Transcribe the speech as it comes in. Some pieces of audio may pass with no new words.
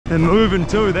They're moving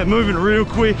too, they're moving real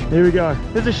quick. Here we go.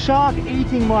 There's a shark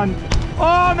eating one.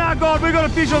 Oh my God, we got a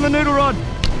fish on the noodle rod.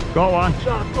 Got one.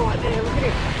 Shark right there, look at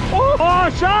it. Oh,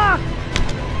 shark!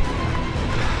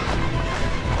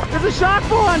 There's a shark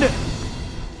behind it.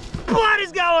 What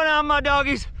is going on, my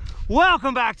doggies?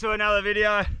 Welcome back to another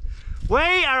video.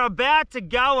 We are about to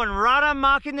go and run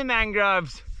amok in the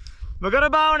mangroves. We've got a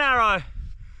bow and arrow.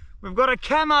 We've got a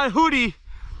camo hoodie.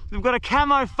 We've got a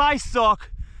camo face sock.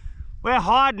 We're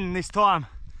hiding this time.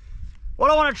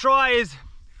 What I want to try is,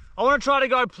 I want to try to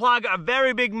go plug a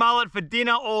very big mullet for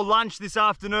dinner or lunch this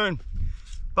afternoon.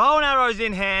 Bow and arrows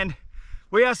in hand.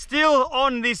 We are still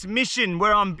on this mission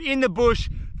where I'm in the bush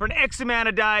for an X amount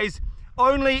of days,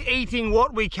 only eating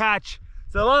what we catch.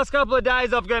 So the last couple of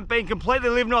days I've been completely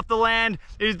living off the land.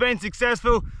 It has been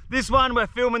successful. This one, we're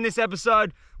filming this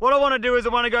episode. What I want to do is I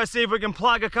want to go see if we can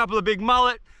plug a couple of big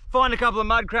mullet, find a couple of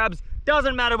mud crabs.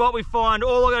 Doesn't matter what we find,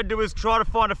 all I gotta do is try to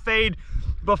find a feed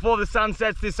before the sun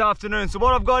sets this afternoon. So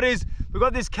what I've got is, we've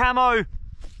got this camo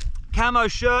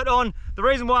shirt on. The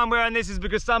reason why I'm wearing this is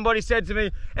because somebody said to me,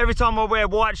 every time I wear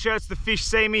white shirts, the fish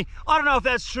see me. I don't know if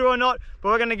that's true or not, but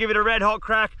we're gonna give it a red hot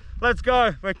crack. Let's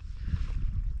go. We're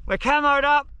camoed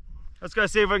up. Let's go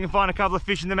see if we can find a couple of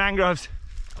fish in the mangroves.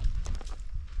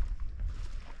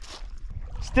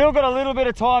 Still got a little bit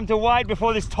of time to wait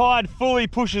before this tide fully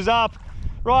pushes up.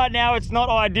 Right now it's not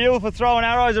ideal for throwing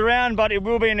arrows around, but it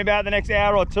will be in about the next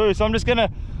hour or two. So I'm just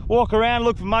gonna walk around,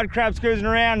 look for mud crabs cruising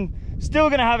around. Still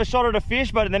gonna have a shot at a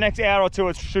fish, but in the next hour or two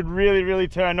it should really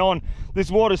turn on.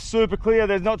 This water's super clear,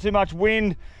 there's not too much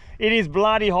wind. It is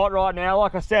bloody hot right now.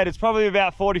 Like I said, it's probably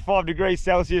about 45 degrees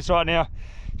Celsius right now.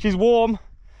 She's warm,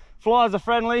 flies are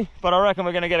friendly, but I reckon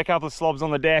we're gonna get a couple of slobs on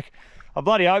the deck. I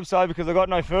bloody hope so, because I've got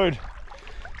no food.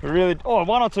 We really, oh,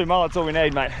 1 or 2 mullets all we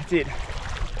need, mate, that's it.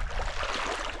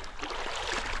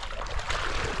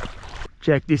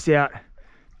 Check this out,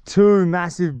 2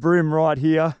 massive brim right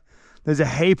here. There's a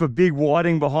heap of big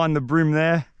whiting behind the brim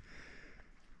there.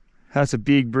 That's a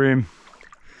big brim.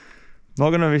 Not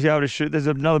gonna be able to shoot, there's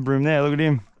another brim there, look at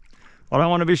him. I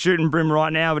don't want to be shooting brim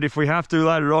right now, but if we have to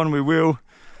later on, we will.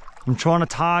 I'm trying to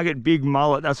target big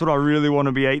mullet, that's what I really want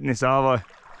to be eating this arvo.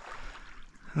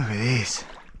 Look at this.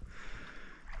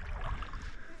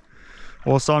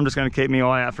 Also, I'm just gonna keep my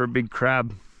eye out for a big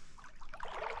crab.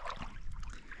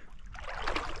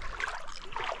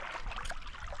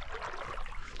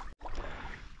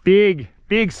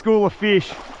 Big school of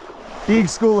fish. Big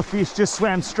school of fish just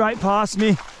swam straight past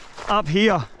me up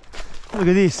here. Look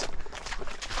at this.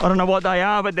 I don't know what they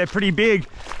are, but they're pretty big.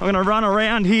 I'm gonna run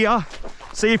around here,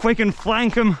 see if we can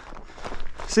flank them,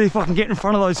 see if I can get in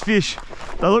front of those fish.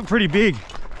 They look pretty big.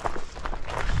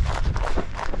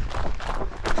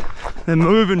 They're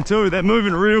moving too, they're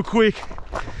moving real quick.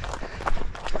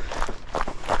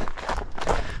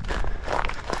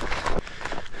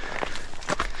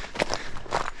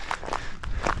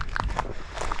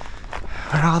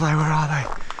 Where are they? Where are they?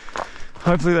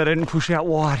 Hopefully they didn't push out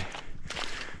wide.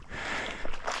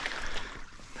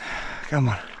 Come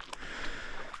on.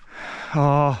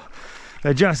 Oh,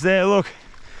 they're just there, look.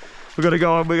 We've got to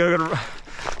go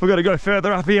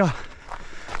further up here.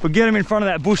 We'll get them in front of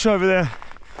that bush over there.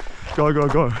 Go, go,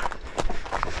 go.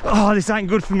 Oh, this ain't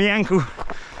good for me ankle.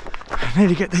 I need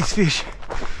to get these fish.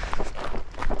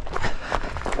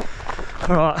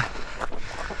 All right.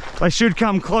 They should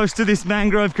come close to this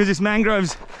mangrove because this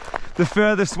mangrove's the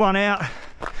furthest one out.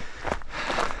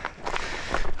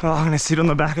 Oh, I'm gonna sit on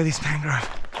the back of this mangrove.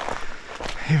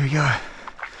 Here we go.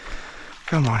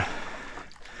 Come on.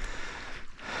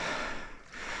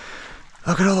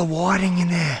 Look at all the whiting in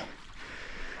there.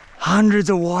 Hundreds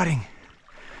of whiting.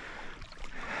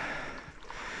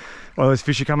 Well, those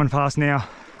fish are coming past now.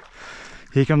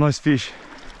 Here come those fish.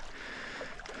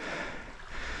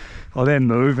 Oh, they're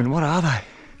moving. What are they?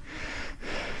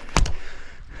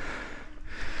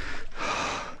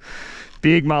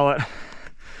 Big mullet.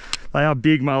 They are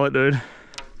big mullet, dude.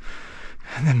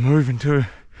 And they're moving too.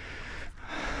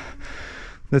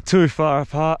 They're too far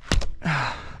apart.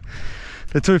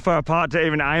 They're too far apart to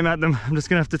even aim at them. I'm just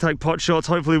gonna have to take pot shots.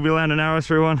 Hopefully we land an arrow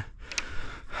through one.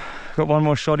 Got one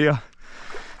more shot here.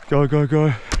 Go, go,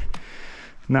 go.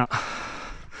 No.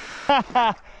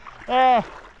 Yeah, that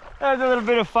was a little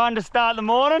bit of fun to start the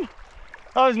morning.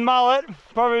 Those mullet,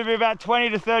 probably be about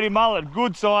 20 to 30 mullet,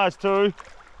 good size too.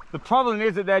 The problem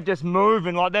is that they're just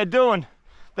moving like they're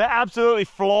absolutely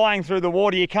flying through the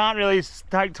water. You can't really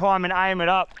take time and aim it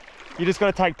up. You just got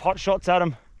to take pot shots at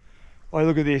them. Oh,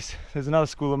 look at this. There's another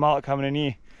school of mullet coming in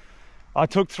here. I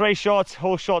took 3 shots,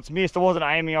 all shots missed. I wasn't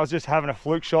aiming, I was just having a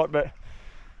fluke shot, but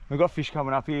we've got fish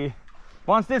coming up here.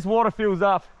 Once this water fills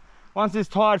up, once this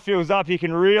tide fills up, you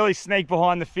can really sneak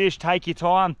behind the fish, take your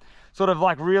time, sort of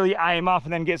like really aim up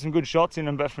and then get some good shots in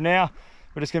them. But for now,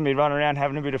 we're just gonna be running around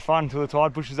having a bit of fun until the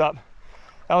tide pushes up.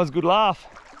 That was a good laugh.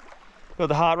 Got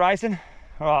the heart racing.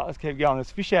 All right, let's keep going.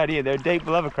 There's fish out here, they're deep,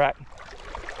 we'll have a crack.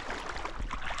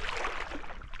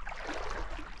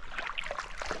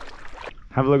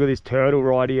 Have a look at this turtle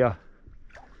right here.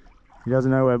 He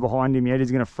doesn't know we're behind him yet,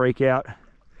 he's gonna freak out.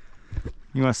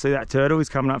 You wanna see that turtle? He's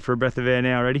coming up for a breath of air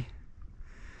now, ready?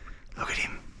 Look at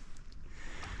him.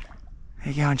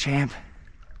 There you going, champ.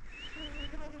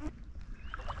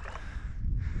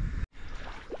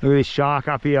 Look at this shark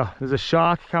up here. There's a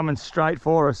shark coming straight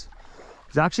for us.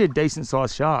 He's actually a decent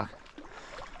sized shark.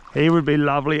 He would be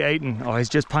lovely eating. Oh, he's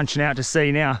just punching out to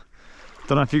sea now.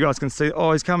 Don't know if you guys can see.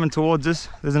 Oh, he's coming towards us.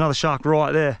 There's another shark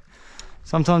right there.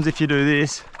 Sometimes if you do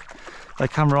this, they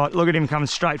come right. Look at him coming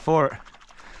straight for it.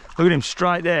 Look at him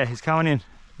straight there. He's coming in.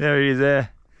 There he is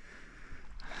there.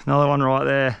 Another one right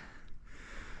there.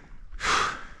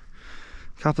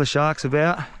 Couple of sharks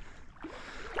about.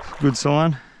 Good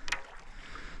sign.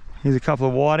 Here's a couple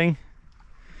of whiting.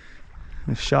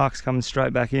 The shark's coming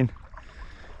straight back in.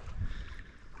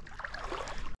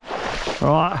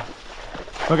 Right,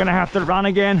 we're gonna have to run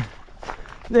again.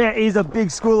 There is a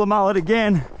big school of mullet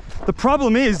again. The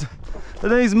problem is that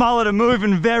these mullet are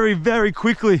moving very, very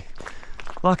quickly.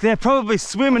 Like they're probably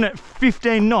swimming at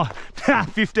 15 knots.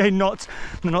 15 knots.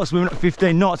 They're not swimming at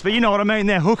 15 knots, but you know what I mean,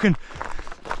 they're hooking.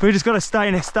 We just gotta stay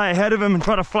ahead of them and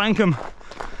try to flank them.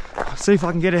 See if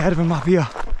I can get ahead of them up here.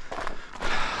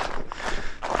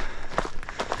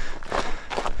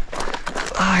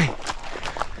 Aye.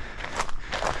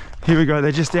 Here we go,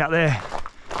 they're just out there.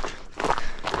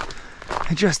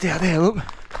 They're just out there, look.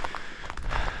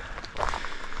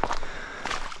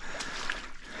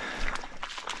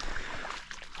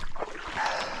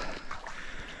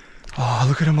 Oh,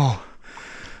 look at them all.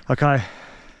 Okay,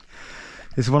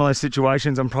 this is one of those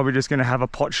situations I'm probably just gonna have a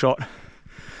pot shot.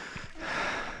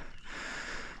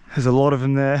 There's a lot of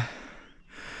them there,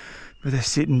 but they're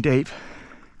sitting deep.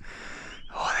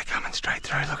 Oh, they're coming straight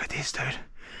through. Look at this, dude.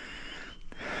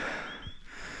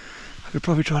 I could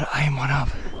probably try to aim one up.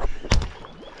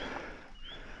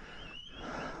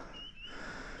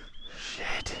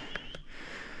 Shit.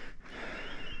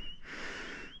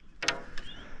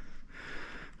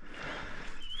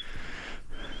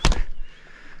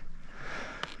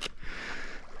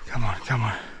 Come on, come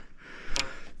on.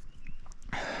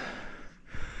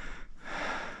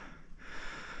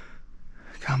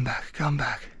 Come back, come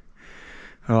back.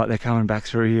 All right, they're coming back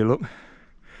through here, look.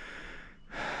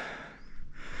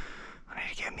 I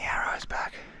need to get my arrows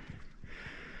back.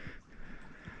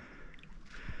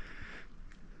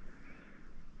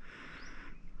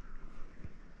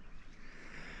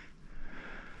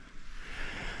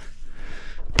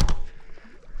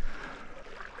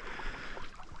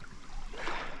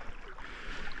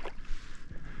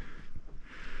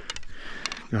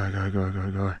 Go, go, go,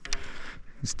 go, go.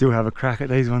 Still have a crack at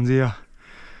these ones here.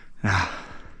 Nah.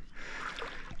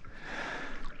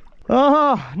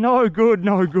 Oh, no good,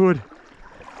 no good.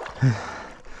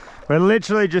 We're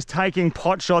literally just taking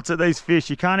pot shots at these fish.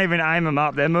 You can't even aim them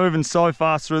up. They're moving so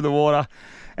fast through the water.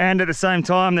 And at the same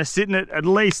time, they're sitting at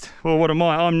least, well, what am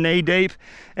I? I'm knee deep.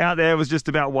 Out there was just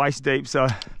about waist deep. So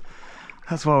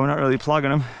that's why we're not really plugging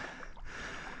them.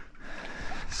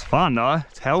 It's fun though,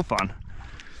 it's hell fun.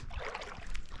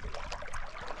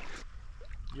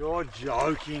 You're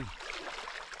joking.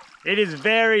 It is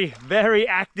very, very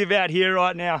active out here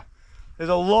right now. There's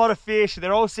a lot of fish.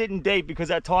 They're all sitting deep because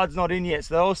that tide's not in yet.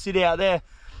 So they all sit out there.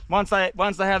 Once they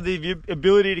have the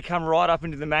ability to come right up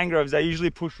into the mangroves, they usually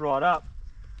push right up.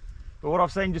 But what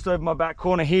I've seen just over my back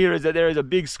corner here is that there is a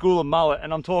big school of mullet,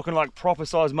 and I'm talking like proper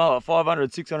size mullet,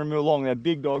 500, 600 mil long. They're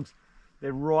big dogs.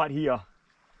 They're right here. I'm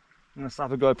gonna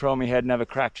slap a GoPro on my head and have a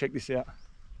crack. Check this out.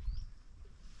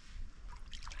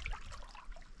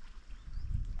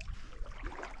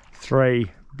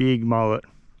 Three big mullet.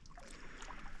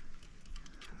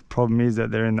 The problem is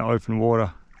that they're in the open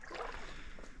water.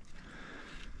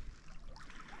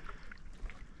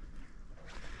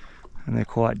 And they're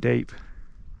quite deep.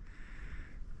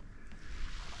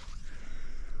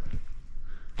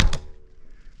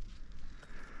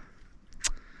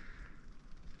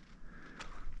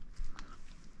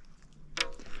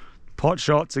 Pot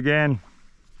shots again.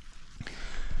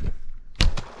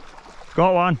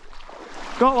 Got one.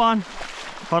 Got one.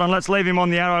 Hold on, let's leave him on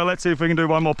the arrow. Let's see if we can do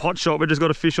one more pot shot. We just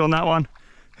got a fish on that one.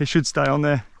 He should stay on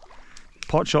there.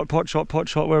 Pot shot, pot shot, pot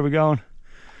shot. Where are we going?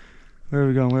 Where are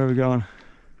we going? Where are we going?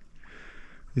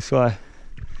 This way.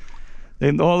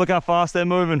 Oh, look how fast they're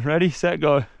moving. Ready, set,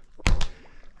 go.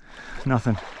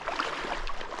 Nothing.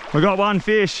 We got one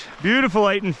fish,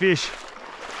 beautiful eating fish.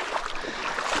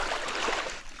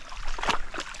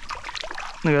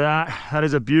 Look at that, that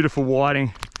is a beautiful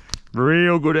whiting.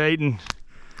 Real good eating.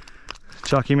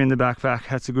 Chuck him in the backpack,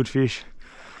 that's a good fish.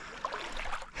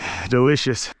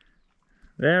 Delicious.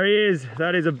 There he is,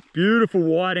 that is a beautiful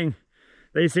whiting.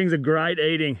 These things are great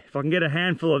eating. If I can get a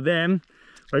handful of them,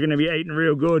 we're gonna be eating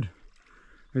real good.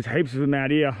 There's heaps of them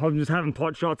out here. I'm just having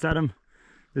pot shots at them.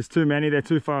 There's too many, they're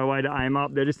too far away to aim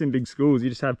up. They're just in big schools, you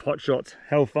just have pot shots.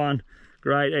 Hell fun,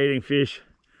 great eating fish.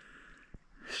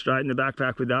 Straight in the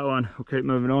backpack with that one. We'll keep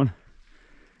moving on.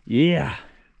 Yeah.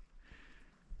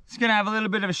 Just gonna have a little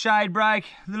bit of a shade break,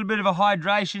 a little bit of a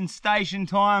hydration station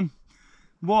time.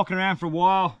 Walking around for a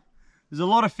while. There's a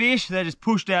lot of fish, they're just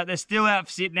pushed out. They're still out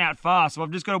sitting out far, so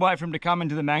I've just got to wait for them to come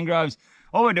into the mangroves.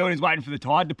 All we're doing is waiting for the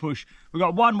tide to push. We've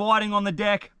got one whiting on the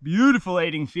deck, beautiful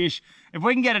eating fish. If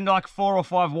we can get into like 4 or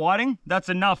 5 whiting, that's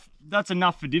enough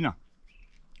for dinner.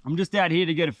 I'm just out here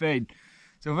to get a feed.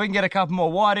 So if we can get a couple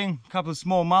more whiting, a couple of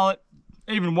small mullet,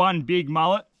 even one big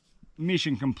mullet,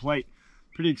 mission complete.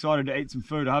 Pretty excited to eat some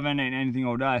food. I haven't eaten anything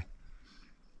all day.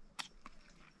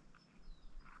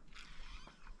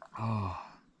 Oh,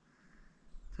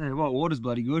 tell you what, water's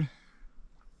bloody good.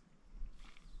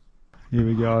 Here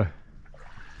we go.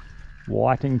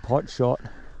 Whiting pot shot.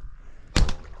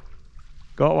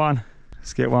 Got one.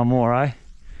 Let's get one more, eh? Are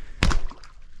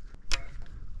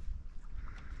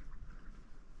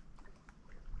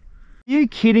you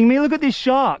kidding me? Look at this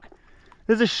shark.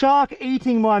 There's a shark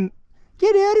eating my...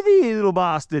 Get out of here, you little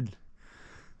bastard.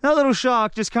 That little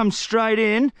shark just come straight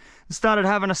in and started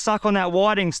having a suck on that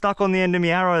whiting stuck on the end of my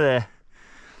arrow there.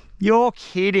 You're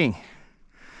kidding.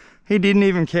 He didn't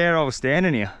even care I was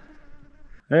standing here.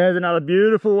 There's another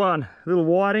beautiful one, little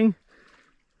whiting.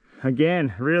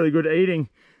 Again, really good eating.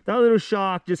 That little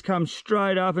shark just come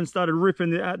straight up and started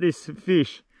ripping at this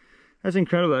fish. That's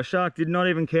incredible. That shark did not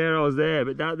even care I was there,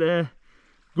 but that there,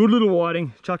 good little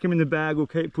whiting. Chuck him in the bag, we'll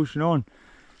keep pushing on.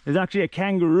 There's actually a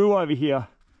kangaroo over here.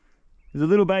 There's a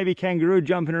little baby kangaroo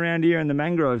jumping around here in the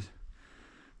mangroves.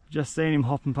 Just seen him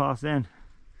hopping past then.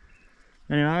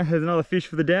 Anyway, there's another fish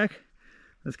for the deck.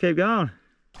 Let's keep going.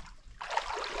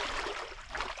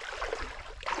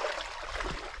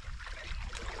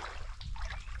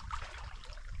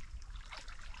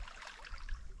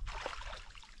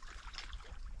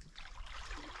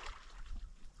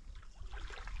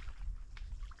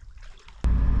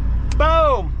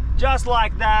 Boom! Just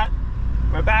like that,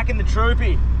 we're back in the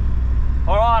troopy.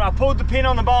 All right, I pulled the pin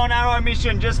on the bow and arrow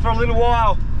mission just for a little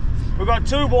while. We've got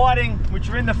 2 whiting, which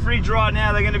are in the fridge right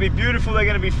now. They're gonna be beautiful, they're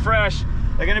gonna be fresh,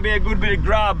 they're gonna be a good bit of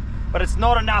grub, but it's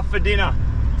not enough for dinner.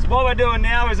 So what we're doing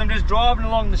now is I'm just driving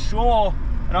along the shore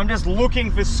and I'm just looking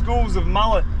for schools of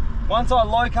mullet. Once I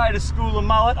locate a school of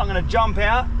mullet, I'm gonna jump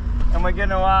out and we're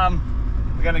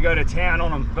gonna go to town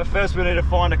on them. But first we need to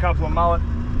find a couple of mullet.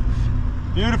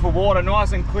 Beautiful water,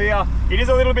 nice and clear. It is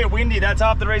a little bit windy. That's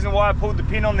half the reason why I pulled the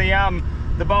pin on the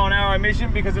bow and arrow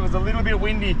mission, because it was a little bit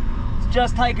windy. It's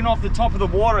just taken off the top of the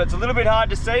water. It's a little bit hard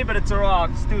to see, but it's all right. I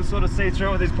can still sort of see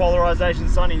through with these polarization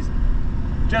sunnies.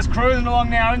 Just cruising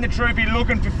along now in the troopy,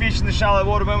 looking for fish in the shallow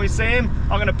water. When we see them,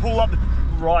 I'm gonna pull up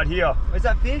right here. Is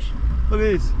that fish? Look at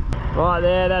this. Right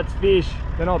there, that's fish.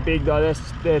 They're not big though,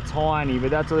 they're tiny, but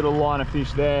that's a little line of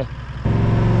fish there.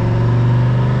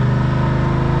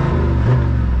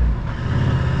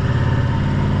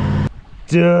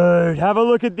 Dude, have a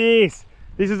look at this.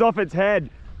 This is off its head.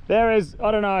 There is,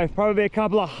 I don't know, probably a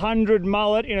couple of 100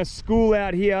 mullet in a school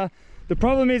out here. The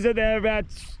problem is that they're about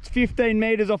 15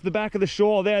 meters off the back of the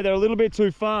shore there. They're a little bit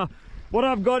too far. What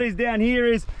I've got is down here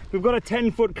is, we've got a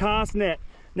 10-foot cast net.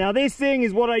 Now this thing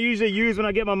is what I usually use when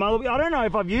I get my mullet. I don't know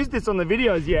if I've used this on the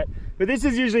videos yet, but this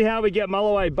is usually how we get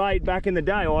mulloway bait back in the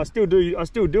day. Or I still do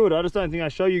it. I just don't think I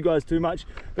show you guys too much.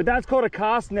 But that's called a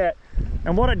cast net.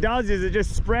 And what it does is it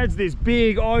just spreads this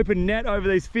big open net over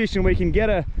these fish, and we can get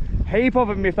a heap of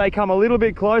them if they come a little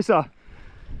bit closer.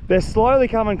 They're slowly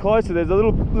coming closer. There's a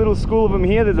little school of them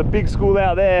here. There's a big school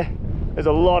out there. There's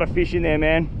a lot of fish in there,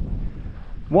 man.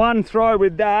 One throw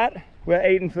with that, we're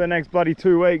eating for the next bloody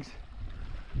 2 weeks.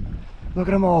 Look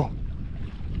at them all.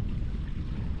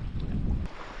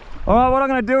 All right, what I'm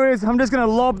gonna do is I'm just gonna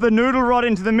lob the noodle rod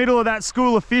into the middle of that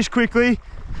school of fish quickly,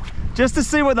 just to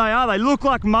see what they are. They look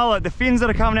like mullet. The fins that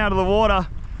are coming out of the water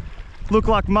look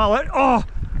like mullet. Oh,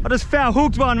 I just foul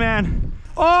hooked one, man.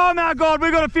 Oh my God,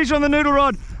 we got a fish on the noodle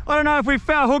rod. I don't know if we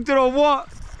foul hooked it or what.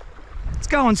 It's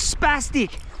going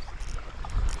spastic.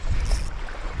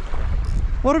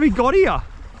 What have we got here?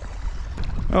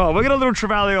 Oh, we got a little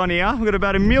trevally on here. We've got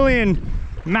about 1 million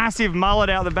massive mullet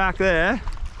out the back there.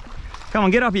 Come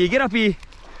on, get up here, get up here.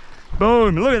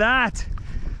 Boom, look at that.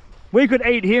 We could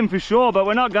eat him for sure, but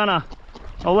we're not gonna.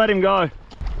 I'll let him go.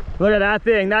 Look at that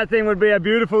thing. That thing would be a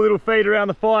beautiful little feed around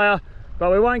the fire,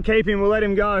 but we won't keep him, we'll let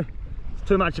him go. It's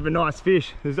too much of a nice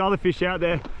fish. There's other fish out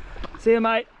there. See you,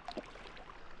 mate.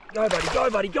 Go, buddy, go,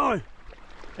 buddy, go.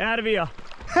 Out of here.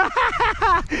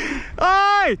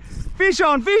 Hey, fish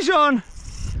on, fish on.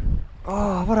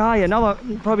 Oh, what are you?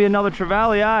 Probably another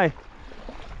trevally, eh?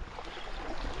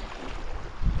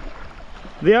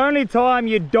 The only time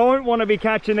you don't want to be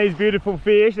catching these beautiful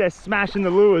fish, they're smashing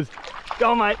the lures.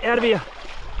 Go on, mate, out of here.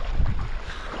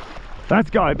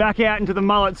 Let's go back out into the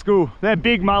mullet school. They're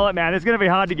big mullet, man. It's going to be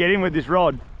hard to get in with this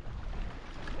rod.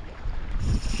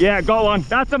 Yeah, got one.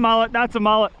 That's a mullet, that's a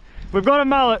mullet. We've got a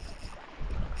mullet.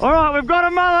 All right, we've got a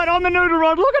mullet on the noodle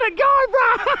rod. Look at it go,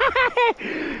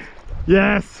 bro.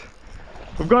 Yes,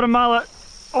 we've got a mullet.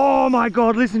 Oh my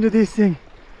God, listen to this thing.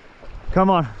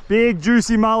 Come on, big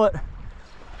juicy mullet.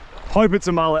 Hope it's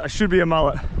a mullet. It should be a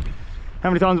mullet. How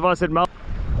many times have I said mullet?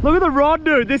 Look at the rod,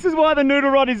 dude. This is why the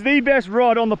noodle rod is the best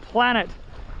rod on the planet.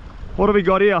 What have we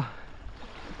got here?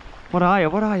 What are you?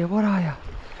 What are you? What are you?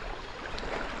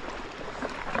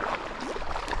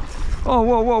 Oh,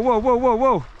 whoa, whoa, whoa, whoa, whoa,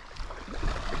 whoa.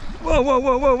 Whoa, whoa,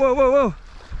 whoa, whoa, whoa, whoa, whoa.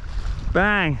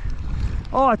 Bang.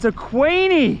 Oh, it's a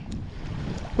queenie.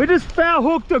 We just foul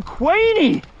hooked a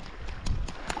queenie.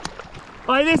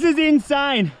 Oh, this is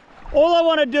insane. All I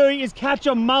want to do is catch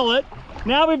a mullet.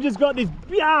 Now we've just got this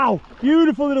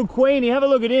beautiful little queenie. Have a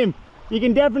look at him. You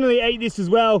can definitely eat this as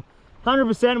well.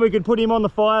 100% we could put him on the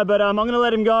fire, but I'm going to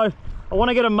let him go. I want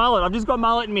to get a mullet. I've just got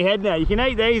mullet in my head now. You can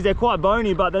eat these. They're quite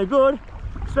bony, but they're good,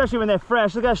 especially when they're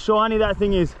fresh. Look how shiny that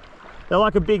thing is. They're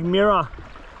like a big mirror.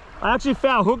 I actually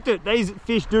foul hooked it. These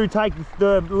fish do take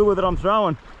the lure that I'm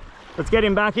throwing. Let's get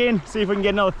him back in, see if we can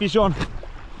get another fish on.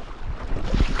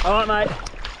 All right, mate.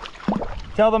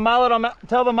 Tell the mullet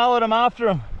I'm after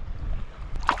him.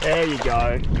 There you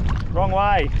go. Wrong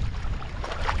way.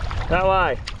 That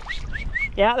way.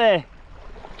 Out there.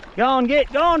 Go on,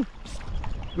 go on.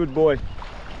 Good boy.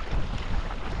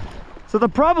 So the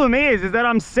problem is that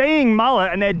I'm seeing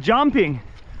mullet and they're jumping.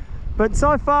 But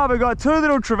so far we've got two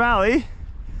little trevally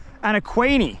and a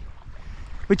queenie,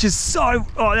 which is so,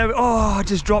 I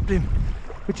just dropped him.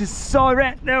 Which is so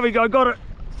rad. There we go, got it.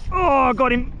 Oh,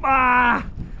 got him. Ah.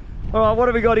 All right, what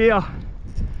have we got here?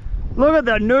 Look at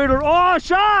the noodle. Oh,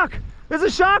 shark! There's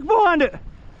a shark behind it.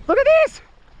 Look at this.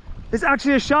 There's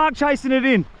actually a shark chasing it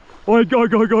in. Oh, go,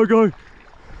 go, go, go.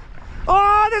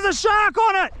 Oh, there's a shark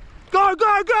on it. Go,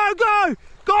 go, go, go.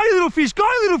 Go, little fish, go,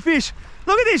 little fish.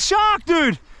 Look at this shark,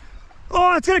 dude.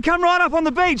 Oh, it's gonna come right up on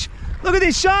the beach. Look at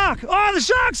this shark. Oh, the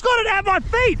shark's got it at my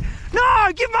feet.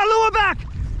 No, give my lure back.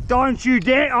 Don't you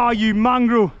dare. Oh, you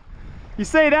mongrel. You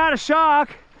see that? A shark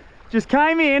just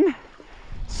came in,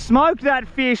 smoked that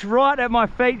fish right at my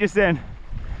feet just then.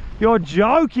 You're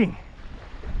joking.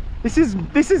 This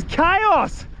is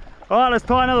chaos. All right, let's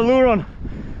tie another lure on.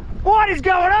 What is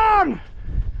going on?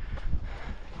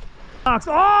 Sharks.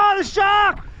 Oh, the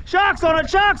shark. Shark's on it,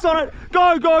 shark's on it.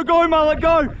 Go, go, go, mullet,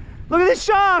 go. Look at this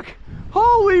shark.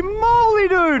 Holy moly,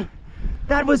 dude.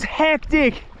 That was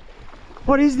hectic.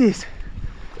 What is this?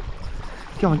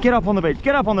 Go on, get up on the beach.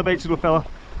 Get up on the beach, little fella.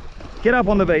 Get up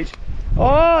on the beach.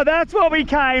 Oh, that's what we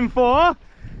came for.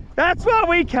 That's what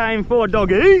we came for,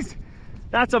 doggies.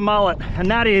 That's a mullet, and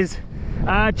that is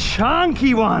a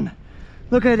chunky one.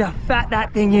 Look at how fat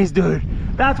that thing is, dude.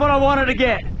 That's what I wanted to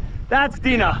get. That's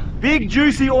dinner. Big,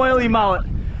 juicy, oily mullet.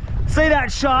 See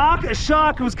that shark? A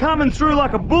shark was coming through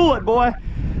like a bullet, boy.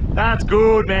 That's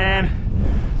good,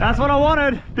 man. That's what I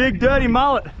wanted. Big, dirty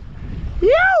mullet.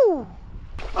 Yew!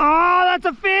 Oh, that's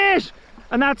a fish!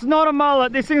 And that's not a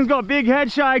mullet. This thing's got big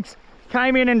head shakes.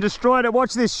 Came in and destroyed it.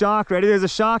 Watch this shark, ready? There's a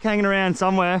shark hanging around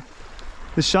somewhere.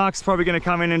 The shark's probably gonna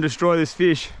come in and destroy this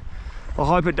fish. I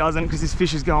hope it doesn't, because this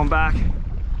fish is going back.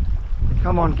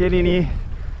 Come on, get in here.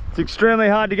 It's extremely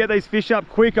hard to get these fish up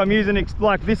quick. I'm using,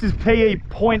 like, this is PE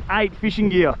 0.8 fishing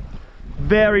gear.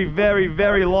 Very, very,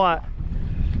 very light.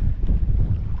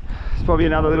 It's probably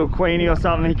another little queenie or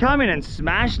something. He came in and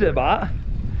smashed it, but.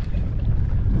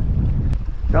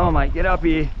 Come on, mate, get up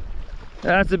here.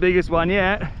 That's the biggest one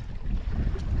yet.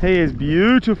 He is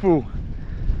beautiful.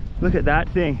 Look at that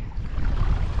thing.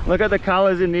 Look at the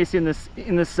colors in this in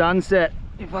the sunset.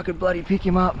 If I could bloody pick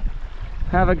him up.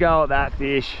 Have a go at that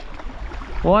fish.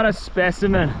 What a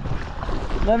specimen.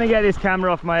 Let me get this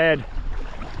camera off my head.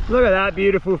 Look at that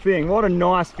beautiful thing. What a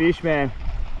nice fish, man.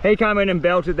 He came in and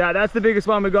belted that. That's the biggest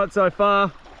one we got so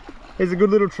far. He's a good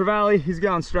little trevally. He's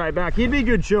going straight back. He'd be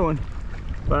good chewing,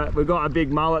 but we got a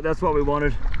big mullet. That's what we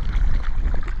wanted.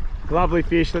 Lovely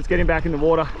fish. Let's get him back in the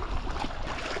water.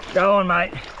 Go on,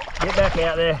 mate. Get back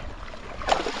out there.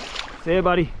 See you,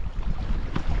 buddy.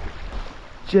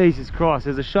 Jesus Christ,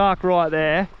 there's a shark right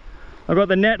there. I've got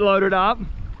the net loaded up.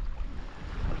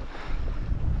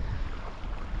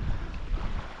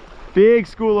 Big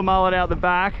school of mullet out the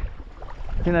back.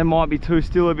 I think they might be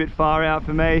still a bit far out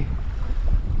for me.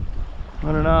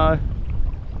 I don't know.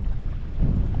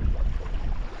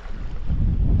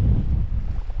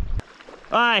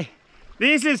 Hey,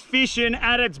 this is fishing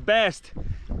at its best.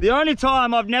 The only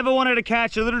time I've never wanted to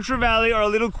catch a little trevally or a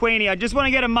little queenie, I just want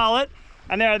to get a mullet,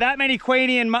 and there are that many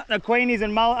queenies and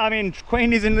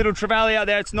little trevally out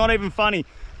there, it's not even funny.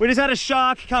 We just had a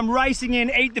shark come racing in,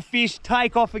 eat the fish,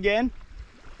 take off again.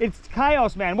 It's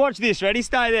chaos, man. Watch this, ready?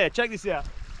 Stay there, check this out.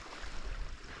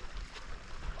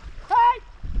 Hey!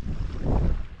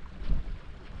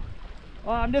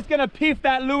 Oh, I'm just gonna piff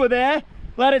that lure there,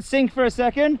 let it sink for a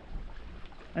second,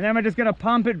 and then we're just gonna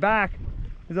pump it back.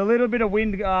 There's a little bit of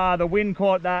wind, the wind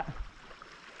caught that.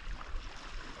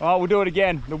 Oh, we'll do it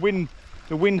again. The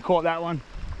wind caught that one.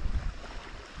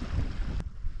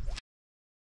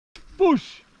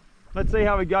 Boosh! Let's see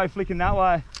how we go flicking that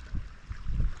way.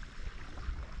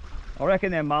 I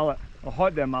reckon they're mullet. I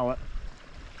hope they're mullet.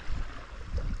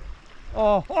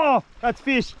 Oh, that's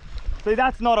fish. See,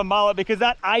 that's not a mullet because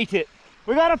that ate it.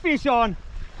 We got a fish on.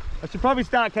 I should probably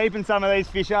start keeping some of these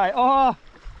fish, eh? Oh,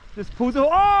 just pulls it.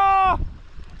 Oh!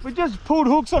 We just pulled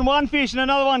hooks on one fish and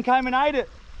another one came and ate it.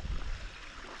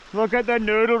 Look at the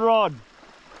noodle rod.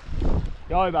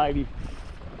 Go, baby.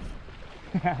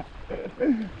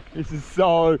 This is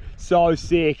so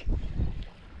sick.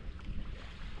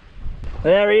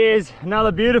 There he is,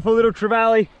 another beautiful little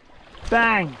trevally.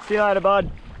 Bang, see you later,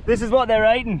 bud. This is what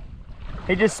they're eating.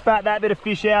 He just spat that bit of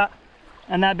fish out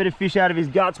and that bit of fish out of his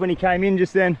guts when he came in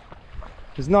just then.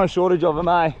 There's no shortage of them,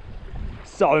 eh?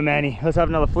 So many. Let's have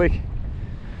another flick.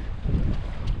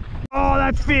 Oh,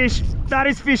 that's fish. That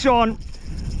is fish on.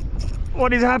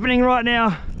 What is happening right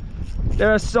now?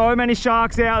 There are so many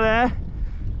sharks out there.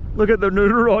 Look at the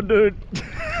noodle rod, dude.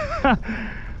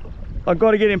 I've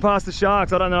got to get him past the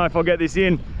sharks. I don't know if I'll get this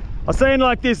in. I've seen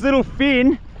like this little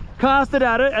fin, casted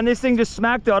at it, and this thing just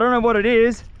smacked it. I don't know what it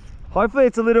is. Hopefully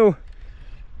it's a little,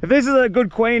 if this is a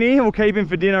good queenie, we'll keep him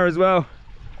for dinner as well.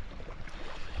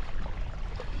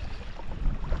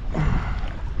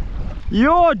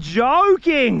 You're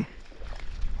joking.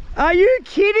 Are you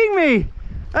kidding me?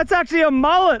 That's actually a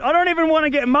mullet. I don't even want to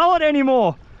get mullet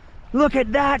anymore. Look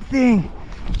at that thing.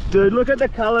 Dude, look at the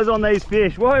colors on these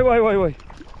fish. Wait.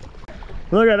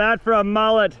 Look at that for a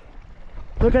mullet.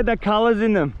 Look at the colors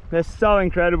in them. They're so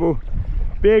incredible.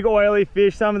 Big oily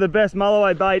fish, some of the best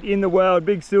mulloway bait in the world.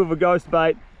 Big silver ghost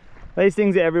bait. These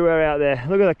things are everywhere out there.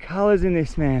 Look at the colors in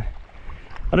this, man.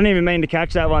 I didn't even mean to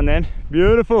catch that one then.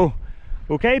 Beautiful.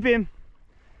 We'll keep him.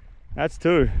 That's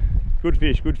two. Good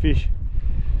fish, good fish.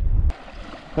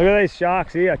 Look at these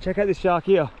sharks here. Check out this shark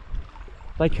here.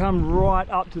 They come right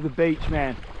up to the beach,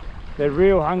 man. They're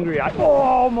real hungry.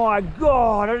 Oh my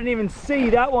God, I didn't even see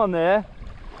that one there.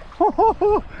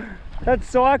 That's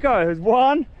psycho. There's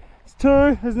one, there's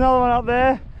two, there's another one up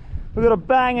there. We've got a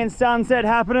banging sunset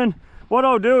happening. What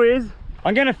I'll do is,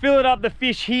 I'm gonna fillet up the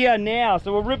fish here now.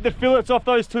 So we'll rip the fillets off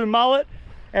those two mullet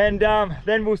and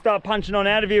then we'll start punching on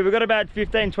out of here. We've got about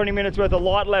 15-20 minutes worth of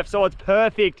light left, so it's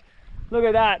perfect. Look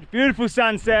at that, beautiful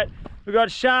sunset. We've got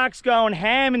sharks going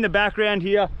ham in the background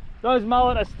here. Those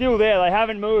mullet are still there, they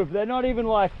haven't moved. They're not even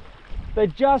like, they're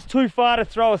just too far to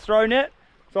throw a throw net.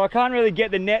 So I can't really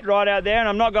get the net right out there, and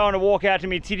I'm not going to walk out to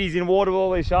me titties in water with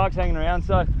all these sharks hanging around.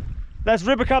 So let's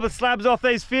rip a couple of slabs off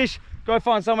these fish, go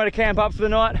find somewhere to camp up for the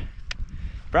night.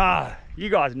 Bruh, you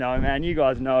guys know, man, you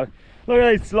guys know. Look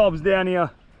at these slobs down here.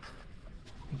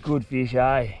 Good fish,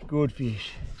 eh? Good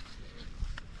fish.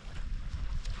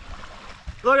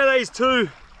 Look at these two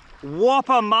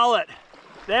whopper mullet.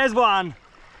 There's one,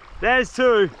 there's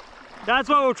two. That's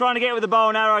what we're trying to get with the bow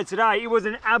and arrow today. It was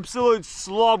an absolute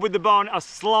slob with the bow and a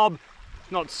slob,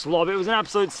 not slob, it was an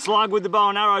absolute slug with the bow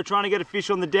and arrow trying to get a fish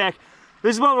on the deck.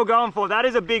 This is what we're going for. That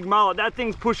is a big mullet. That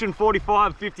thing's pushing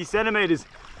 45, 50 centimeters.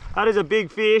 That is a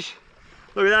big fish.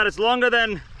 Look at that, it's longer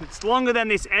than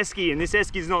this esky, and this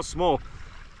esky is not small.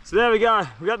 So there we go,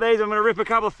 we got these. I'm gonna rip a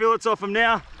couple of fillets off them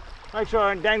now. Make sure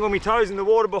I don't dangle my toes in the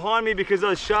water behind me because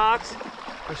those sharks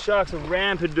are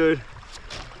rampant, dude.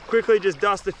 Quickly just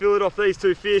dust the fillet off these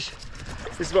two fish.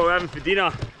 This is what we're having for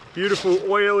dinner. Beautiful,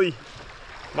 oily.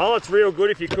 Mullet's real good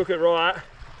if you cook it right.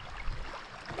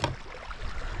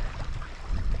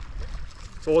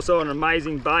 It's also an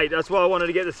amazing bait. That's why I wanted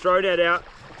to get the throw net out.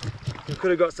 We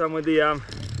could have got some with the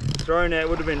throw net,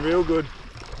 would have been real good.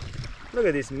 Look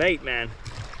at this meat, man.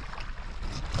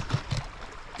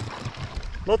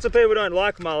 Lots of people don't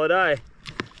like mullet, eh?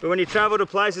 But when you travel to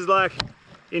places like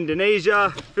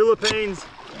Indonesia, Philippines,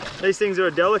 these things are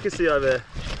a delicacy over there.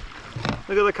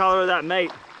 Look at the colour of that meat.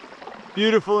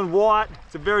 Beautiful and white.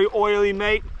 It's a very oily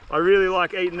meat. I really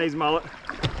like eating these mullet.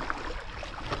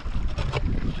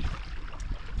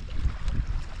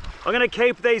 I'm gonna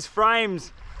keep these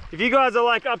frames. If you guys are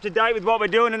like up to date with what we're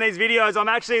doing in these videos, I'm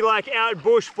actually like out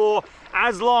bush for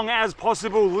as long as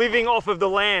possible, living off of the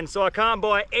land. So I can't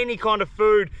buy any kind of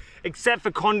food except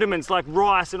for condiments like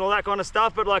rice and all that kind of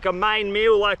stuff. But like a main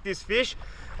meal like this fish,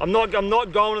 I'm not going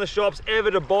to the shops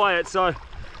ever to buy it. So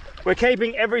we're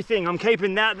keeping everything. I'm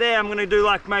keeping that there. I'm gonna do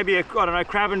like maybe a, I don't know,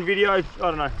 crabbing video. I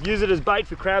don't know, use it as bait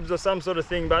for crabs or some sort of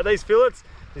thing. But these fillets,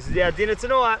 this is our dinner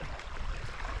tonight.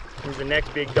 Here's the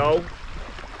next big dog.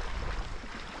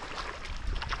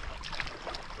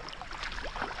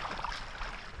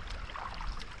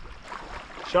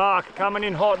 Shark coming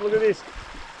in hot, look at this.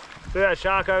 See that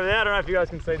shark over there? I don't know if you guys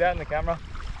can see that in the camera.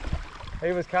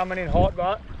 He was coming in hot,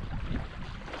 but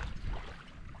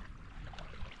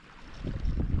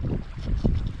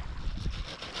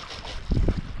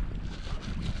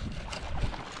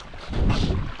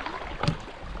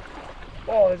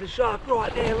oh, there's a shark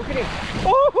right there, look at him.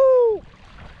 Woohoo!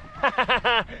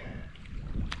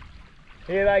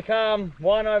 Here they come,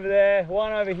 one over there,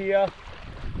 one over here.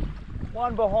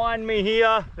 One behind me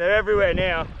here. They're everywhere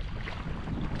now.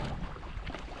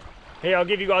 Here, I'll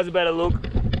give you guys a better look.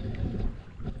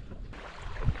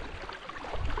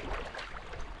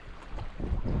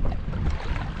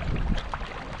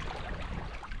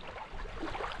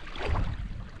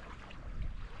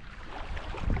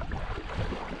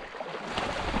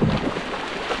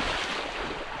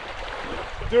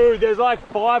 Dude, there's like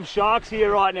 5 sharks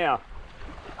here right now.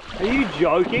 Are you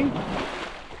joking?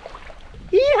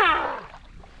 Yeah!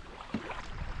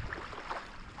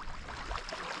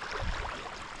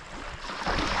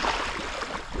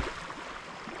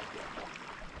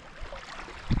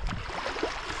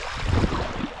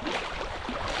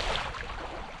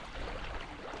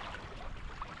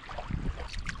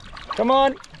 Come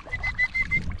on.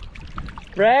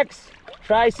 Rex,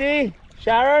 Tracy,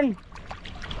 Sharon,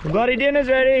 the bloody dinner's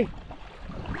ready.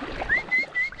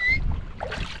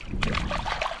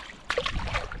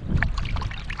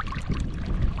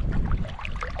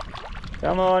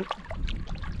 Come on.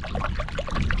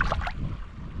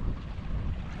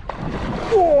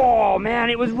 Oh man,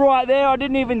 it was right there. I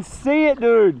didn't even see it,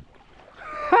 dude.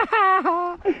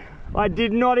 I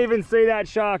did not even see that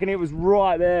shark and it was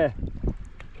right there.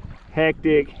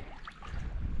 Hectic.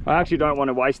 I actually don't want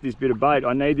to waste this bit of bait.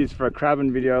 I need this for a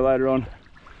crabbing video later on.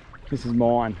 This is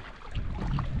mine.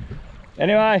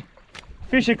 Anyway,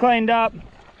 fish are cleaned up.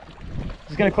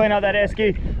 Just gonna clean up that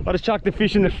esky. I just chucked the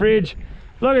fish in the fridge.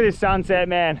 Look at this sunset,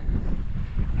 man.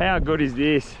 How good is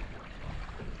this?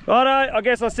 Righto, I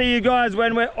guess I'll see you guys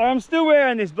when I'm still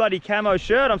wearing this bloody camo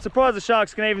shirt. I'm surprised the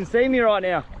sharks can even see me right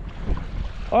now.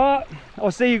 All right,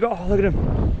 I'll see you guys. Oh, look at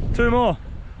them. 2 more.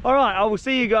 All right, I will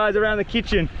see you guys around the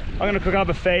kitchen. I'm gonna cook up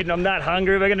a feed and I'm that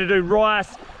hungry. We're gonna do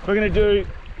rice. We're gonna do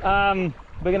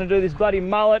this bloody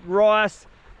mullet rice.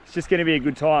 It's just gonna be a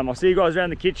good time. I'll see you guys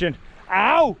around the kitchen.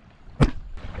 Ow!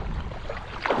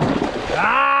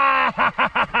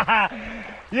 Ah!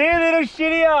 You little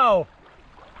shitty-o!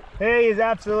 He is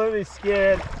absolutely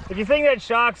scared. If you think that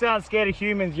sharks aren't scared of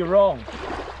humans, you're wrong.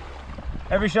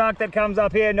 Every shark that comes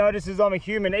up here notices I'm a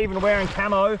human, even wearing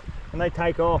camo, and they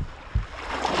take off.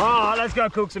 Alright, let's go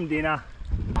cook some dinner.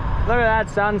 Look at that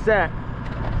sunset.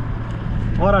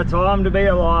 What a time to be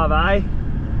alive, eh?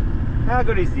 How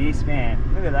good is this, man?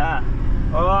 Look at that.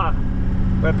 Alright,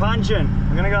 we're punching.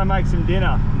 We're gonna go make some dinner.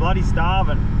 I'm bloody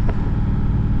starving.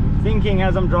 I'm thinking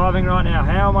as I'm driving right now,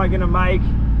 how am I gonna make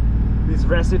this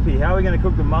recipe? How are we gonna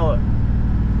cook the mullet?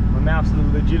 My mouth's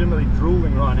legitimately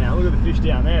drooling right now. Look at the fish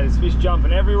down there. There's fish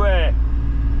jumping everywhere.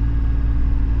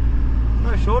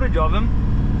 No shortage of them.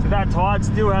 So that tide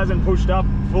still hasn't pushed up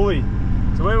fully.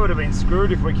 So we would have been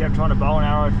screwed if we kept trying to bow and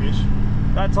arrow fish.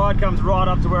 That tide comes right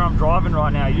up to where I'm driving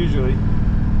right now usually.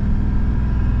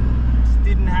 Just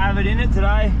didn't have it in it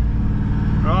today.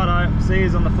 Righto, see you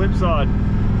on the flip side.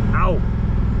 Ow.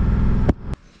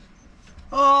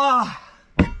 Oh,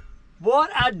 what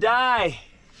a day.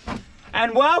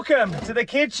 And welcome to the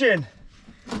kitchen.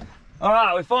 All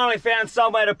right, we finally found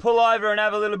somewhere to pull over and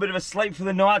have a little bit of a sleep for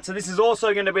the night. So this is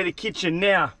also going to be the kitchen.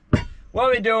 Now, what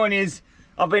we're doing is,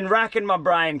 I've been racking my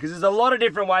brain because there's a lot of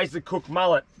different ways to cook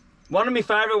mullet. One of my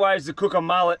favorite ways to cook a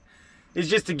mullet is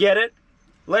just to get it,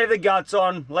 leave the guts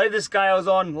on, leave the scales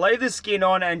on, leave the skin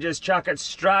on, and just chuck it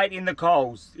straight in the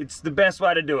coals. It's the best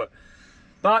way to do it.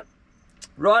 But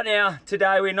Right now,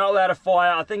 today, we're not allowed to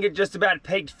fire. I think it just about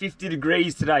peaked 50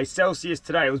 degrees today, Celsius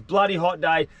today. It was a bloody hot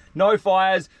day, no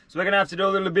fires. So we're gonna have to do a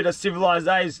little bit of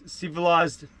civilized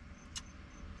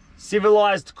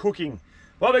cooking.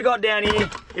 What we got down here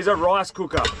is a rice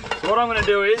cooker. So what I'm gonna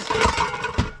do is,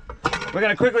 we're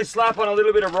gonna quickly slap on a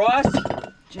little bit of rice.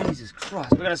 Jesus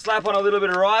Christ. We're gonna slap on a little bit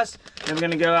of rice, then we're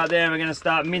gonna go out there and we're gonna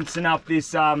start mincing up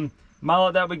this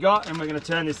mullet that we got, and we're gonna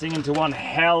turn this thing into one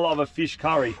hell of a fish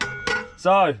curry.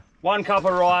 So, 1 cup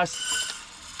of rice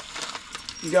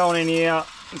going in here.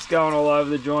 It's going all over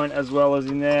the joint as well as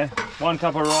in there. 1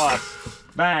 cup of rice.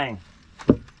 Bang.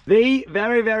 The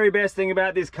very, very best thing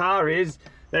about this car is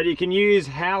that you can use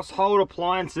household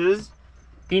appliances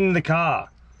in the car.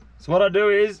 So what I do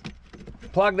is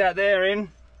plug that there in.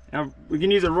 Now, we can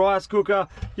use a rice cooker.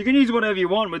 You can use whatever you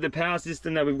want with the power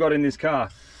system that we've got in this car.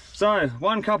 So,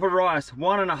 1 cup of rice,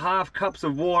 1.5 cups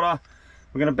of water.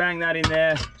 We're gonna bang that in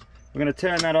there. We're gonna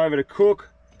turn that over to cook,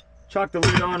 chuck the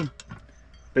lid on,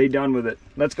 be done with it.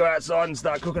 Let's go outside and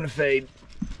start cooking a feed.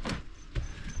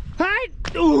 Hey!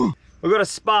 Ooh. We've got a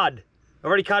spud. I've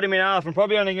already cut him in half. I'm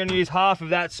probably only gonna use half of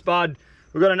that spud.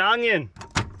 We've got an onion.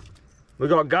 We've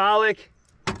got garlic,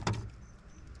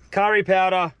 curry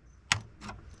powder,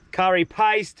 curry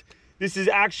paste. This is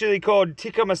actually called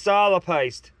tikka masala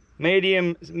paste,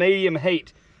 medium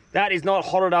heat. That is not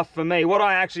hot enough for me. What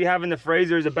I actually have in the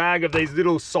freezer is a bag of these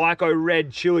little psycho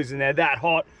red chilies, and they're that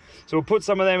hot. So we'll put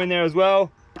some of them in there as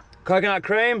well. Coconut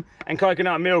cream and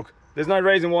coconut milk. There's no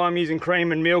reason why I'm using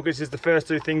cream and milk. It's just the first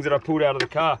 2 things that I pulled out of the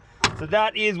car. So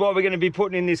that is what we're gonna be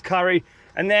putting in this curry.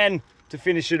 And then to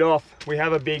finish it off, we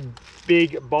have a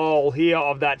big bowl here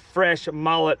of that fresh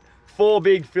mullet. 4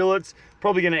 big fillets.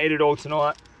 Probably gonna eat it all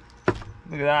tonight.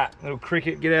 Look at that, little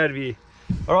cricket, get out of here.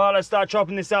 All right, let's start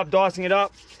chopping this up, dicing it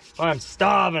up. I am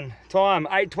starving. Time,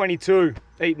 8:22.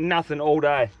 Eating nothing all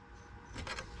day.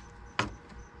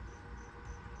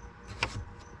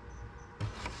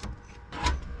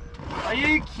 Are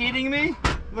you kidding me?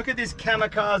 Look at this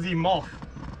kamikaze moth.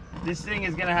 This thing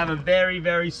is gonna have a very,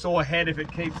 very sore head if it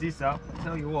keeps this up. I'll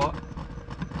tell you what.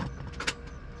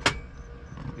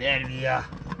 Get out of here.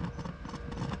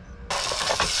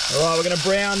 All right, we're gonna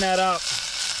brown that up.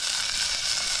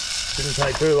 Didn't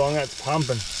take too long, that's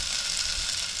pumping.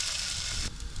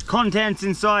 Contents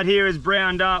inside here is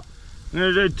browned up. I'm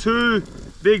gonna do 2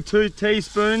 big 2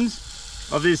 teaspoons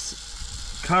of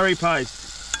this curry paste.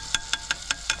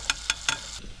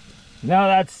 Now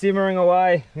that's simmering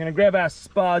away, I'm gonna grab our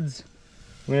spuds.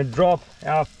 We're gonna drop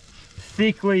our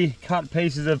thickly cut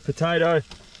pieces of potato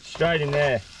straight in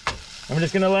there. I'm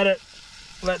just gonna let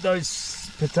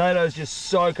those potatoes just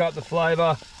soak up the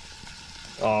flavor.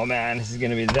 Oh man, this is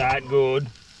gonna be that good.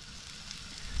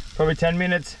 Probably 10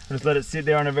 minutes, just let it sit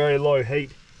there on a very low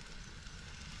heat.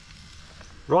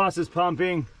 Rice is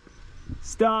pumping.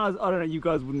 Stars, I don't know, you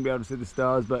guys wouldn't be able to see the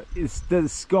stars, but the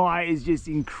sky is just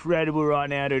incredible right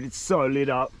now, dude. It's so lit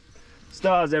up.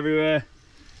 Stars everywhere.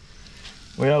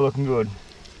 We are looking good.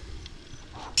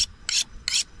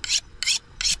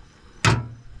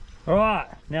 All right,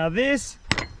 now this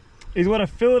is what a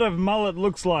fillet of mullet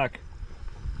looks like.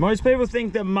 Most people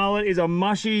think that mullet is a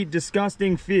mushy,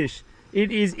 disgusting fish. It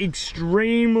is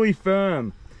extremely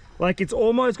firm. Like, it's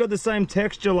almost got the same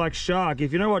texture like shark.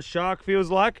 If you know what shark feels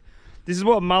like, this is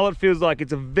what mullet feels like.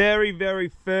 It's a very,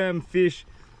 very firm fish,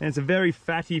 and it's a very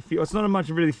fatty fish. It's not a much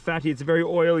really fatty, it's a very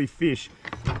oily fish.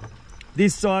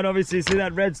 This side, obviously, see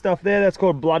that red stuff there? That's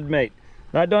called blood meat.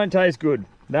 That don't taste good.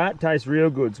 That tastes real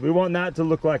good. So we want that to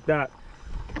look like that.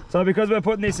 So because we're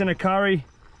putting this in a curry,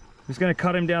 I'm just gonna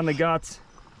cut him down the guts.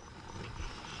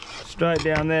 Straight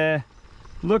down there.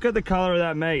 Look at the color of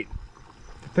that meat.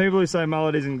 For people who say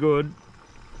mullet isn't good,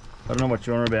 I don't know what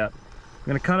you're on about. I'm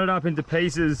gonna cut it up into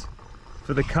pieces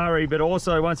for the curry, but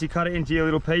also once you cut it into your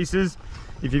little pieces,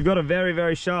 if you've got a very,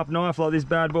 very sharp knife like this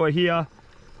bad boy here,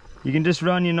 you can just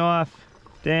run your knife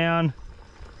down,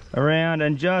 around,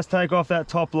 and just take off that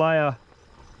top layer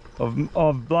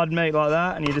of blood meat like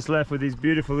that, and you're just left with these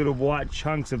beautiful little white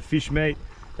chunks of fish meat.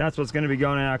 That's what's gonna be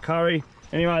going in our curry.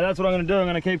 Anyway, that's what I'm gonna do. I'm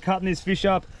gonna keep cutting this fish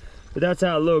up. But that's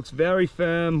how it looks. Very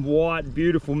firm, white,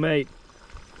 beautiful meat.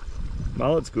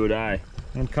 Mullet's good, eh?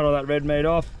 And cut all that red meat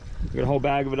off. We've got a whole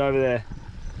bag of it over there.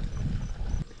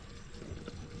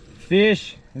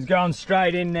 Fish is going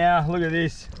straight in now. Look at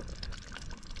this.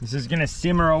 This is gonna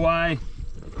simmer away.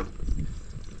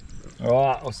 All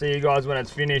right, I'll see you guys when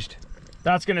it's finished.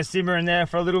 That's gonna simmer in there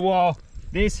for a little while.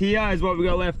 This here is what we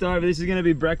got left over. This is gonna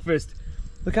be breakfast.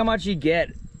 Look how much you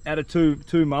get out of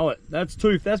two mullet. That's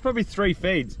probably 3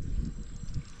 feeds.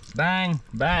 Bang,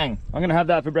 bang. I'm gonna have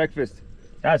that for breakfast.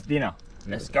 That's dinner.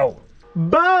 Let's go.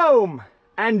 Boom!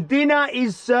 and dinner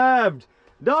is served.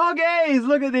 Doggies,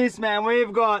 look at this, man.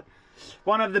 We've got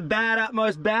one of the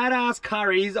most badass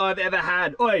curries I've ever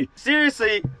had. Oi,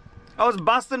 seriously, I was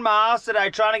busting my ass today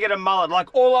trying to get a mullet.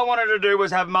 Like, all I wanted to do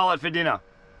was have mullet for dinner.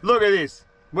 Look at this.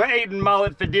 We're eating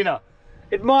mullet for dinner.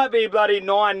 It might be bloody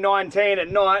 9:19 at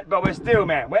night, but we're still,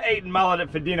 man, we're eating mullet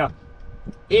for dinner.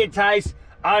 It tastes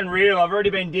unreal. I've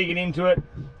already been digging into it.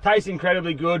 Tastes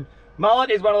incredibly good. Mullet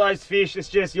is one of those fish, it's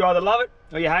just you either love it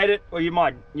or you hate it, or you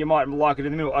might like it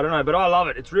in the middle. I don't know, but I love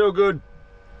it. It's real good.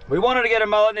 We wanted to get a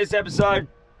mullet in this episode,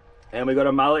 and we got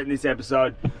a mullet in this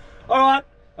episode. All right,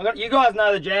 you guys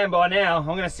know the jam by now. I'm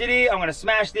gonna sit here, I'm gonna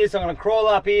smash this, I'm gonna crawl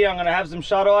up here, I'm gonna have some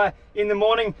shut-eye. In the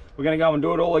morning, we're gonna go and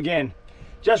do it all again.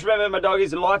 Just remember, my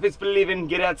doggies, life is for living.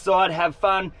 Get outside, have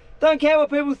fun. Don't care what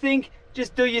people think,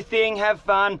 just do your thing, have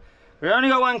fun. We only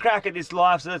got one crack at this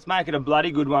life, so let's make it a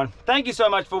bloody good one. Thank you so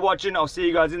much for watching. I'll see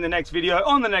you guys in the next video,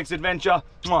 on the next adventure.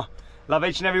 Mwah. Love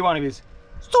each and every one of you.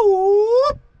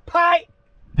 Bye.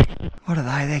 What are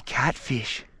they? They're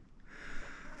catfish.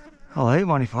 I'll eat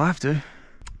one if I have to.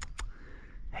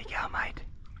 There you go, mate.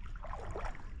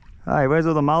 Hey, where's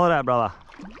all the mullet at, brother?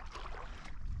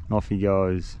 Off he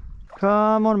goes.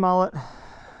 Come on, mullet.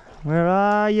 Where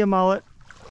are you, mullet?